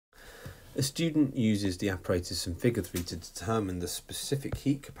A student uses the apparatus in figure 3 to determine the specific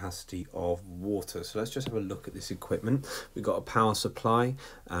heat capacity of water. So let's just have a look at this equipment. We've got a power supply,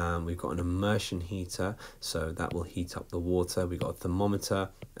 we've got an immersion heater, so that will heat up the water. We've got a thermometer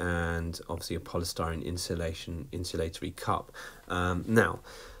and obviously a polystyrene insulatory cup. Now,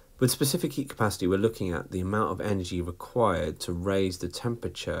 with specific heat capacity, we're looking at the amount of energy required to raise the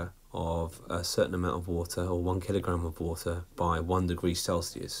temperature of a certain amount of water, or 1 kilogram of water, by 1 degree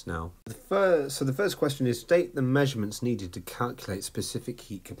Celsius. Now, the first question is, state the measurements needed to calculate specific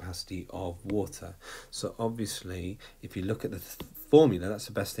heat capacity of water. So obviously, if you look at the formula, that's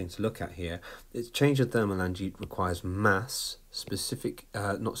the best thing to look at here. It's change of thermal energy requires mass,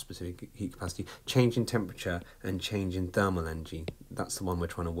 not specific heat capacity, change in temperature and change in thermal energy. That's the one we're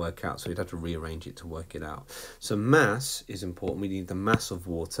trying to work out, so we'd have to rearrange it to work it out. So mass is important. We need the mass of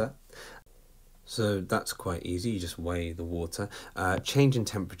water. So that's quite easy, you just weigh the water. Change in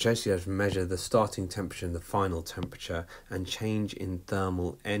temperature, so you have to measure the starting temperature and the final temperature, and change in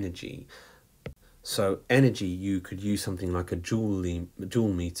thermal energy. So energy, you could use something like a joule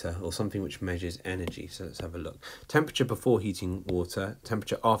meter or something which measures energy. So let's have a look. Temperature before heating water,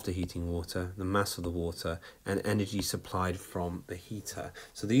 temperature after heating water, the mass of the water, and energy supplied from the heater.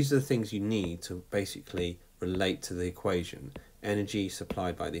 So these are the things you need to basically relate to the equation. Energy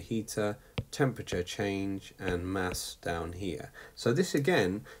supplied by the heater, temperature change, and mass down here. So this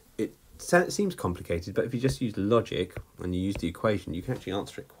again, it seems complicated, but if you just use logic and you use the equation, you can actually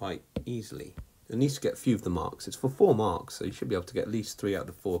answer it quite easily. It needs to get a few of the marks. It's for 4 marks, so you should be able to get at least 3 out of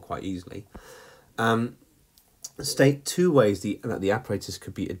the 4 quite easily. State 2 ways that the apparatus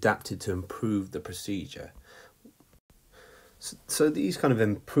could be adapted to improve the procedure. So these kind of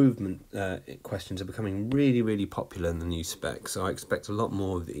improvement questions are becoming really, really popular in the new spec, so I expect a lot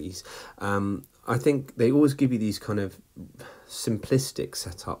more of these. I think they always give you these kind of simplistic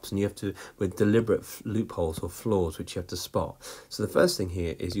setups, and you have to, with deliberate loopholes or flaws, which you have to spot. So the first thing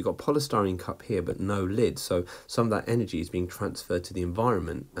here is you've got polystyrene cup here, but no lid. So some of that energy is being transferred to the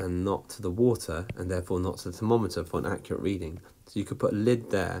environment and not to the water, and therefore not to the thermometer for an accurate reading. So you could put a lid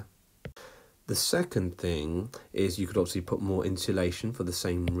there. The second thing is you could obviously put more insulation for the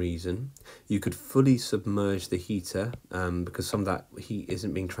same reason. You could fully submerge the heater because some of that heat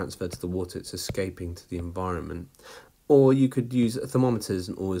isn't being transferred to the water, it's escaping to the environment. Or you could use thermometers,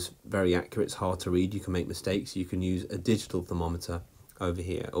 and always very accurate, it's hard to read, you can make mistakes. You can use a digital thermometer over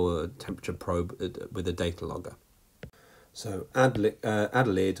here, or a temperature probe with a data logger. So add a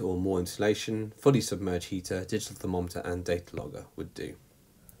lid or more insulation, fully submerged heater, digital thermometer and data logger would do.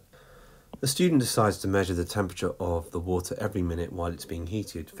 The student decides to measure the temperature of the water every minute while it's being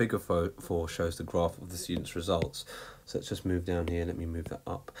heated. Figure 4 shows the graph of the student's results. So let's just move down here, let me move that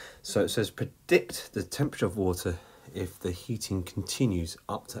up. So it says predict the temperature of water if the heating continues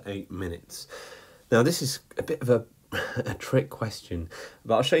up to 8 minutes. Now this is a bit of a trick question,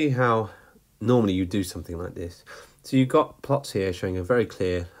 but I'll show you how normally you do something like this. So you've got plots here showing a very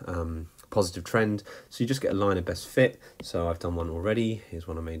clear positive trend, so you just get a line of best fit. So I've done one already, here's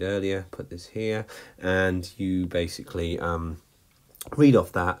one I made earlier, put this here, and you basically read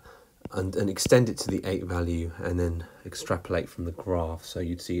off that and extend it to the 8 value, and then extrapolate from the graph. So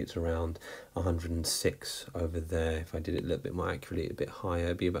you'd see it's around 106 over there. If I did it a little bit more accurately, a bit higher,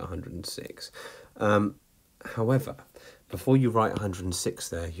 it'd be about 106. However, before you write 106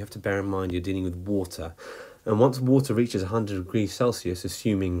 there, you have to bear in mind you're dealing with water. And once water reaches 100 degrees Celsius,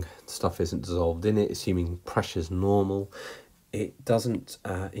 assuming stuff isn't dissolved in it, assuming pressure's normal, it doesn't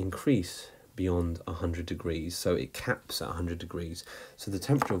increase beyond 100 degrees, so it caps at 100 degrees. So the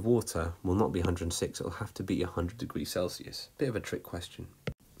temperature of water will not be 106, it'll have to be 100 degrees Celsius. Bit of a trick question.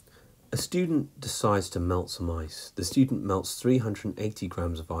 A student decides to melt some ice. The student melts 380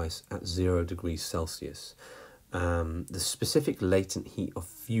 grams of ice at 0 degrees Celsius. The specific latent heat of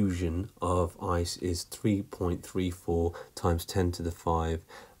fusion of ice is 3.34 times 10 to the 5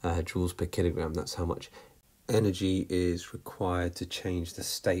 joules per kilogram. That's how much energy is required to change the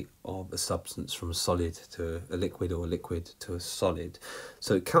state of a substance from a solid to a liquid, or a liquid to a solid.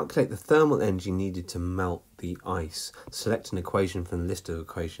 So calculate the thermal energy needed to melt the ice. Select an equation from the list of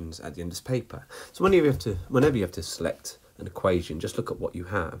equations at the end of this paper. So whenever you have to select an equation, just look at what you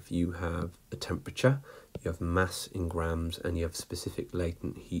have. You have a temperature, you have mass in grams, and you have specific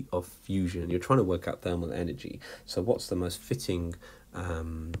latent heat of fusion. You're trying to work out thermal energy. So what's the most fitting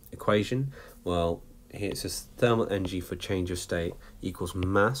equation? Well, here it says thermal energy for change of state equals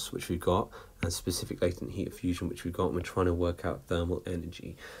mass, which we've got, and specific latent heat of fusion, which we've got, and we're trying to work out thermal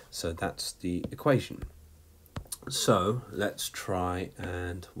energy. So that's the equation. So let's try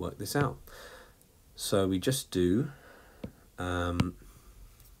and work this out. So we just do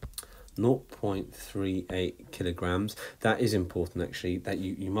 0.38 kilograms. That is important, actually, that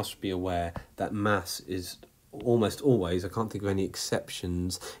you must be aware that mass is almost always, I can't think of any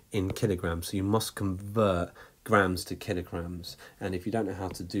exceptions, in kilograms. So you must convert grams to kilograms. And if you don't know how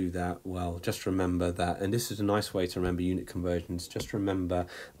to do that, well, just remember that, and this is a nice way to remember unit conversions, just remember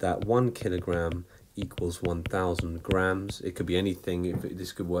that 1 kilogram equals 1,000 grams. It could be anything.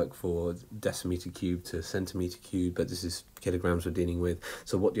 This could work for decimeter cubed to centimeter cubed, but this is kilograms we're dealing with.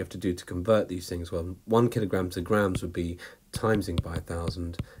 So what do you have to do to convert these things? Well, 1 kilogram to grams would be timesing by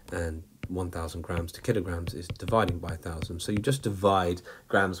 1,000, and 1,000 grams to kilograms is dividing by 1,000. So you just divide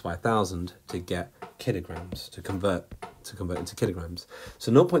grams by 1,000 to get kilograms, to convert into kilograms.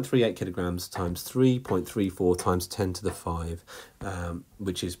 So 0.38 kilograms times 3.34 times 10 to the 5,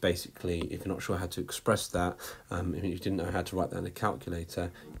 which is basically, if you're not sure how to express that, if you didn't know how to write that in a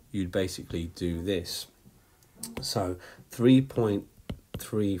calculator, you'd basically do this. So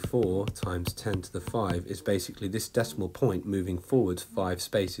 3.34 times 10 to the 5 is basically this decimal point moving forward 5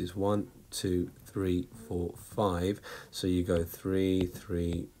 spaces. 1, 2, 3, 4, 5. So you go 3,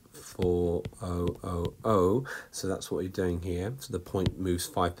 3, 4, 0, 0, 0. So that's what you're doing here. So the point moves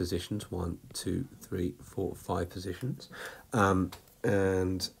 5 positions. 1, 2, 3, 4, 5 positions. And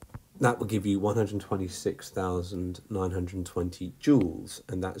that will give you 126,920 joules,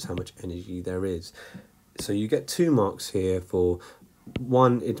 and that's how much energy there is. So you get 2 marks here for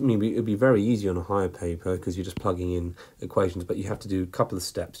one. It'd be very easy on a higher paper because you're just plugging in equations, but you have to do a couple of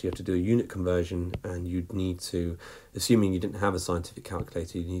steps. You have to do a unit conversion, and you'd need to, assuming you didn't have a scientific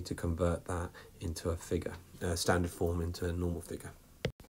calculator, you need to convert that into a figure, standard form into a normal figure.